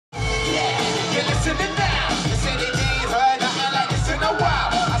listening now. They say they ain't heard nothing like this in a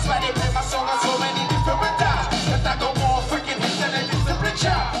while. That's why they play my song on so many different dials. Cause I got more freaking hits than a different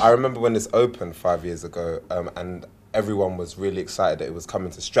child. I remember when this opened 5 years ago, and everyone was really excited that it was coming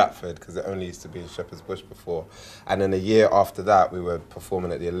to Stratford because it only used to be in Shepherd's Bush before. And then a year after that, we were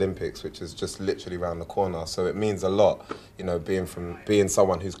performing at the Olympics, which is just literally around the corner. So it means a lot, you know, being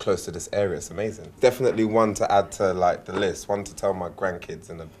someone who's close to this area. It's amazing. Definitely one to add to like the list, one to tell my grandkids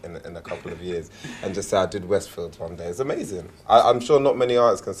in a couple of years, and just say I did Westfield one day. It's amazing. I'm sure not many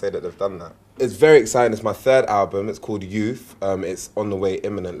artists can say that they've done that. It's very exciting. It's my third album. It's called Youth. It's on the way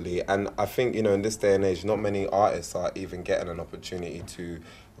imminently. And I think, you know, in this day and age, not many artists are even getting an opportunity to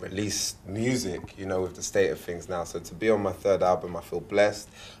release music, you know, with the state of things now. So to be on my third album, I feel blessed.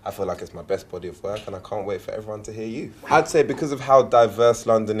 I feel like it's my best body of work, and I can't wait for everyone to hear Youth. I'd say because of how diverse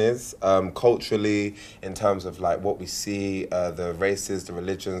London is, culturally, in terms of like what we see, the races, the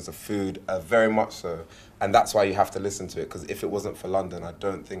religions, the food, very much so. And that's why you have to listen to it, because if it wasn't for London, I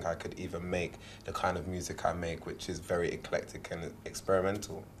don't think I could even make the kind of music I make, which is very eclectic and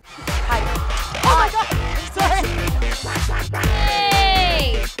experimental. Hi. Oh my God! Sorry!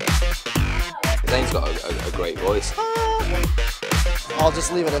 Hey! Zane's got a great voice. I'll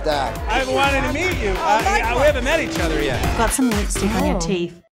just leave it at that. I've been wanting to meet you. We haven't met each other yet. Got some lipstick on your teeth.